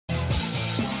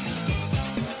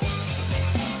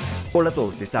Hola a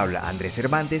todos, les habla Andrés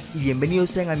Cervantes y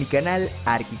bienvenidos sean a mi canal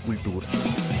Arqui.Cultura.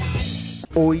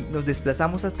 Hoy nos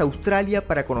desplazamos hasta Australia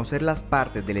para conocer las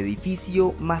partes del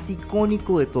edificio más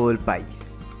icónico de todo el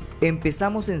país.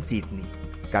 Empezamos en Sídney,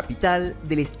 capital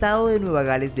del estado de Nueva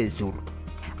Gales del Sur.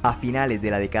 A finales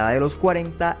de la década de los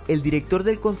 40, el director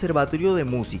del Conservatorio de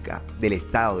Música del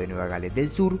estado de Nueva Gales del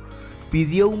Sur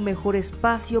pidió un mejor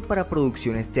espacio para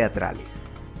producciones teatrales,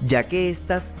 ya que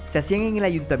estas se hacían en el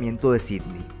Ayuntamiento de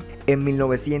Sídney. En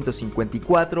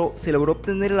 1954 se logró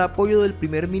obtener el apoyo del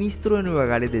primer ministro de Nueva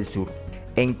Gales del Sur.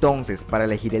 Entonces, para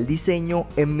elegir el diseño,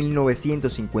 en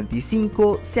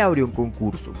 1955 se abrió un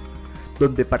concurso,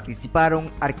 donde participaron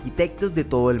arquitectos de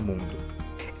todo el mundo.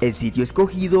 El sitio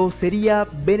escogido sería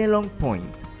Bennelong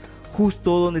Point,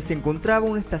 justo donde se encontraba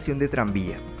una estación de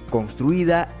tranvía,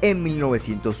 construida en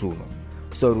 1901,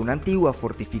 sobre una antigua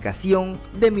fortificación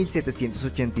de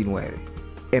 1789.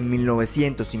 En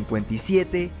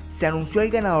 1957 se anunció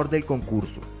el ganador del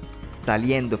concurso,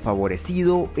 saliendo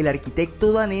favorecido el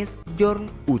arquitecto danés Bjørn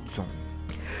Utzon.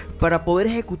 Para poder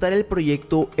ejecutar el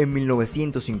proyecto, en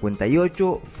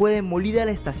 1958 fue demolida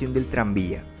la estación del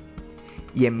tranvía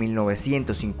y en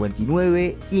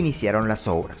 1959 iniciaron las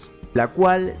obras, la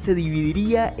cual se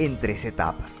dividiría en 3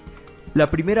 etapas.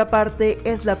 La primera parte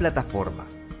es la plataforma.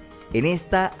 En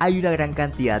esta hay una gran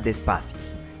cantidad de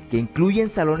espacios, que incluyen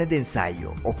salones de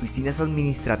ensayo, oficinas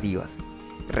administrativas,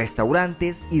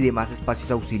 restaurantes y demás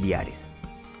espacios auxiliares.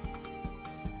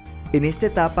 En esta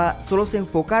etapa solo se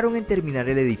enfocaron en terminar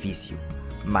el edificio,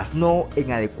 mas no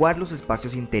en adecuar los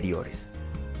espacios interiores.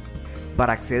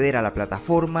 Para acceder a la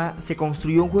plataforma se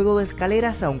construyó un juego de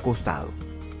escaleras a un costado.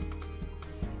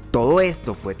 Todo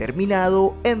esto fue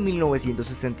terminado en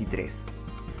 1963.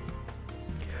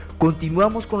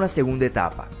 Continuamos con la segunda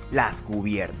etapa, las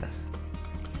cubiertas.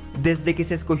 Desde que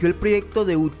se escogió el proyecto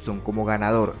de Utzon como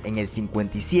ganador en el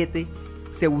 57,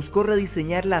 se buscó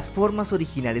rediseñar las formas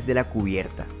originales de la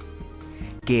cubierta,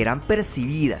 que eran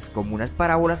percibidas como unas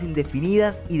parábolas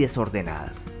indefinidas y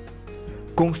desordenadas.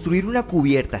 Construir una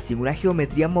cubierta sin una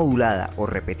geometría modulada o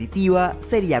repetitiva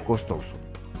sería costoso,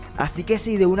 así que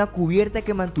se ideó una cubierta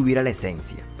que mantuviera la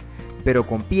esencia, pero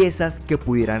con piezas que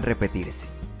pudieran repetirse.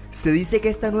 Se dice que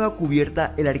esta nueva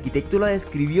cubierta el arquitecto la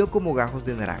describió como gajos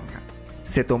de naranja.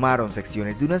 Se tomaron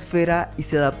secciones de una esfera y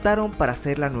se adaptaron para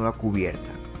hacer la nueva cubierta.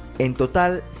 En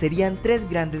total serían 3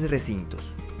 grandes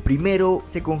recintos. Primero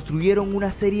se construyeron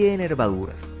una serie de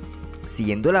nervaduras,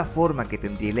 siguiendo la forma que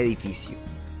tendría el edificio,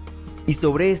 y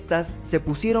sobre estas se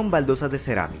pusieron baldosas de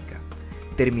cerámica,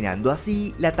 terminando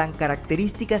así la tan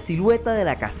característica silueta de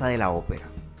la Casa de la Ópera.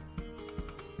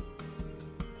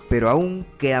 Pero aún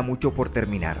queda mucho por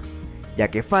terminar, ya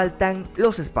que faltan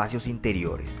los espacios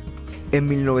interiores. En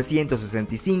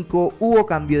 1965 hubo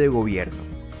cambio de gobierno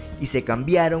y se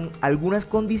cambiaron algunas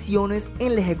condiciones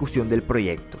en la ejecución del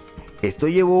proyecto. Esto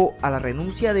llevó a la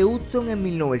renuncia de Utzon en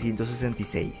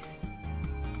 1966.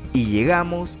 Y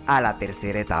llegamos a la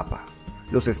tercera etapa,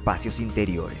 los espacios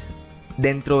interiores.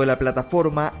 Dentro de la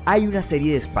plataforma hay una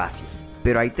serie de espacios,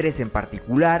 pero hay 3 en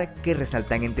particular que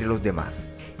resaltan entre los demás.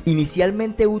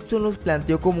 Inicialmente Utzon los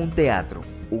planteó como un teatro,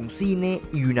 un cine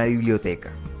y una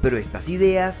biblioteca, pero estas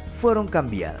ideas fueron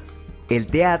cambiadas. El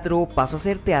teatro pasó a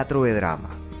ser teatro de drama,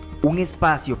 un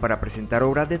espacio para presentar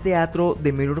obras de teatro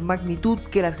de menor magnitud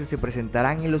que las que se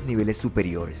presentarán en los niveles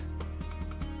superiores.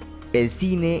 El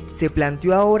cine se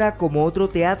planteó ahora como otro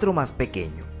teatro más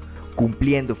pequeño,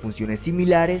 cumpliendo funciones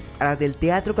similares a las del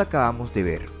teatro que acabamos de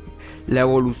ver. La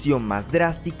evolución más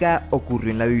drástica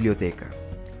ocurrió en la biblioteca.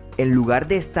 En lugar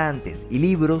de estantes y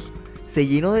libros, se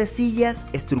llenó de sillas,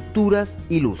 estructuras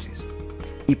y luces,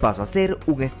 y pasó a ser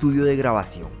un estudio de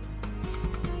grabación.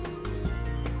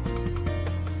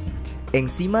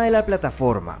 Encima de la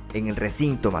plataforma, en el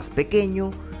recinto más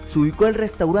pequeño, se ubicó el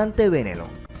restaurante Bennelong,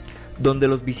 donde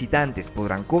los visitantes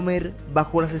podrán comer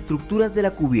bajo las estructuras de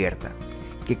la cubierta,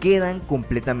 que quedan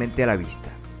completamente a la vista.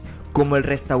 Como el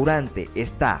restaurante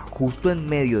está justo en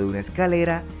medio de una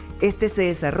escalera, este se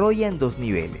desarrolla en 2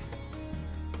 niveles.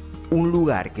 Un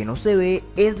lugar que no se ve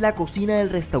es la cocina del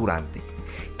restaurante,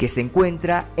 que se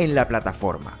encuentra en la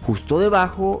plataforma, justo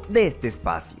debajo de este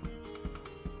espacio.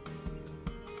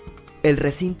 El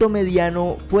recinto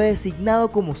mediano fue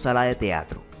designado como sala de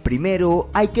teatro. Primero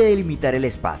hay que delimitar el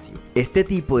espacio. Este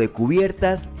tipo de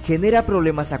cubiertas genera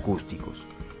problemas acústicos,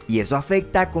 y eso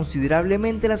afecta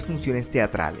considerablemente las funciones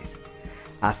teatrales.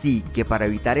 Así que para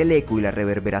evitar el eco y la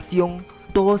reverberación,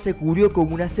 todo se cubrió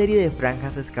con una serie de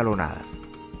franjas escalonadas.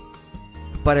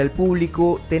 Para el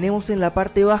público tenemos en la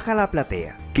parte baja la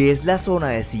platea, que es la zona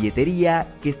de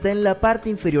silletería que está en la parte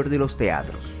inferior de los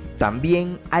teatros.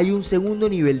 También hay un segundo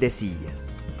nivel de sillas,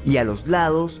 y a los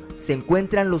lados se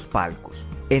encuentran los palcos.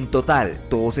 En total,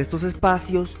 todos estos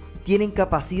espacios tienen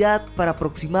capacidad para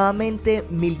aproximadamente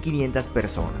 1500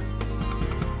 personas.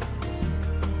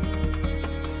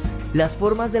 Las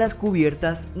formas de las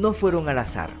cubiertas no fueron al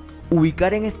azar.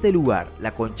 Ubicar en este lugar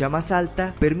la concha más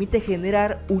alta permite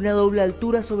generar una doble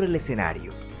altura sobre el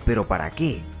escenario. ¿Pero para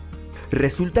qué?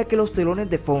 Resulta que los telones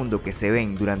de fondo que se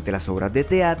ven durante las obras de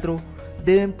teatro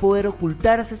deben poder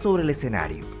ocultarse sobre el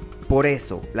escenario. Por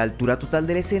eso, la altura total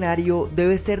del escenario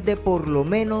debe ser de por lo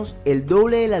menos el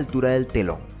doble de la altura del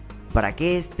telón, para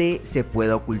que éste se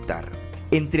pueda ocultar.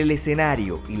 Entre el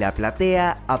escenario y la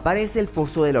platea aparece el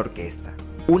foso de la orquesta,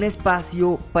 un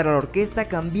espacio para la orquesta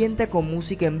que ambienta con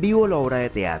música en vivo la obra de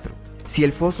teatro. Si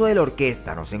el foso de la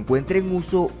orquesta no se encuentra en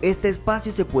uso, este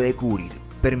espacio se puede cubrir,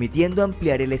 permitiendo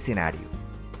ampliar el escenario.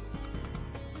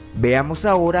 Veamos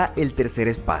ahora el tercer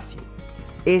espacio.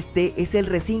 Este es el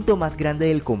recinto más grande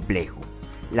del complejo,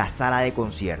 la sala de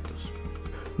conciertos.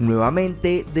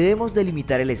 Nuevamente debemos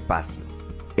delimitar el espacio.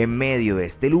 En medio de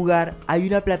este lugar hay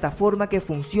una plataforma que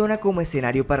funciona como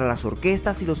escenario para las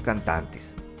orquestas y los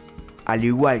cantantes. Al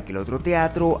igual que el otro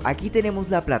teatro, aquí tenemos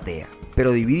la platea,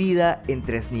 pero dividida en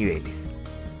 3 niveles.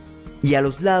 Y a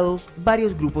los lados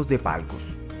varios grupos de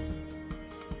palcos.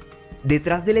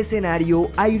 Detrás del escenario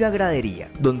hay una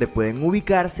gradería donde pueden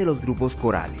ubicarse los grupos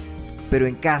corales, pero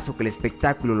en caso que el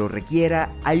espectáculo lo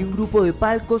requiera, hay un grupo de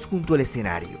palcos junto al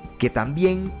escenario, que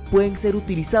también pueden ser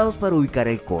utilizados para ubicar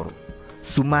el coro,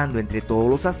 sumando entre todos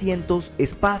los asientos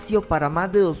espacio para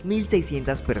más de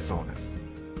 2600 personas.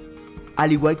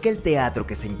 Al igual que el teatro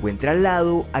que se encuentra al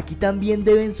lado, aquí también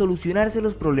deben solucionarse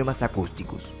los problemas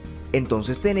acústicos.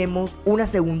 Entonces tenemos una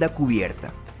segunda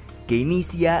cubierta, que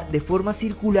inicia de forma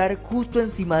circular justo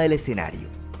encima del escenario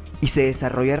y se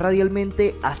desarrolla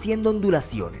radialmente haciendo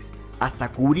ondulaciones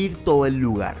hasta cubrir todo el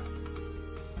lugar,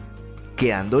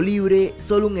 quedando libre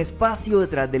solo un espacio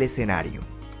detrás del escenario.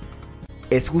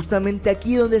 Es justamente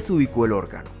aquí donde se ubicó el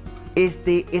órgano.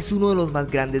 Este es uno de los más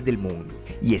grandes del mundo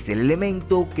y es el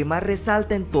elemento que más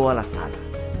resalta en toda la sala.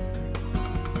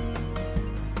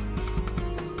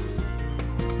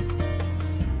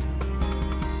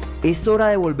 Es hora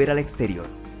de volver al exterior.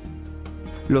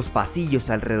 Los pasillos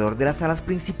alrededor de las salas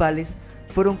principales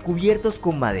fueron cubiertos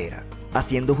con madera,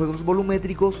 haciendo juegos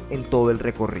volumétricos en todo el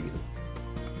recorrido.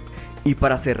 Y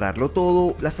para cerrarlo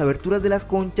todo, las aberturas de las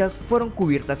conchas fueron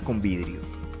cubiertas con vidrio.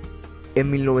 En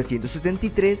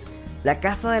 1973, la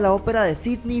Casa de la Ópera de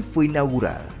Sídney fue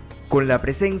inaugurada, con la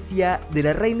presencia de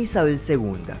la reina Isabel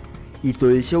II y todo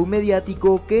el show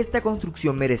mediático que esta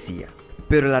construcción merecía.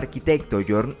 Pero el arquitecto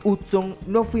Björn Utzon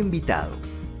no fue invitado,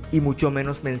 y mucho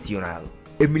menos mencionado.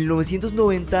 En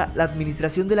 1990, la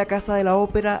administración de la Casa de la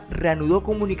Ópera reanudó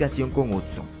comunicación con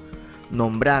Utzon,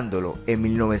 nombrándolo en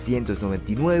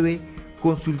 1999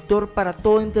 consultor para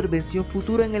toda intervención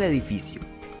futura en el edificio.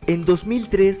 En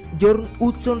 2003, Björn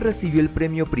Utzon recibió el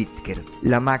premio Pritzker,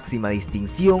 la máxima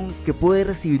distinción que puede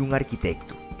recibir un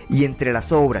arquitecto. Y entre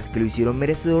las obras que lo hicieron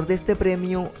merecedor de este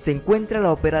premio se encuentra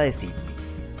la Ópera de Sídney,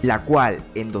 la cual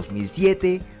en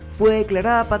 2007 fue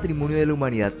declarada Patrimonio de la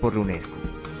Humanidad por la UNESCO.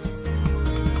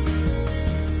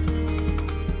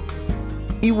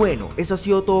 Y bueno, eso ha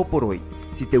sido todo por hoy.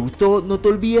 Si te gustó, no te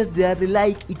olvides de darle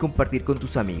like y compartir con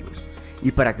tus amigos.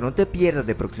 Y para que no te pierdas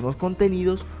de próximos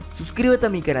contenidos, suscríbete a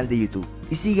mi canal de YouTube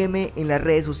y sígueme en las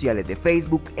redes sociales de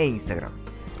Facebook e Instagram.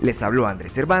 Les habló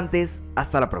Andrés Cervantes,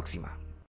 hasta la próxima.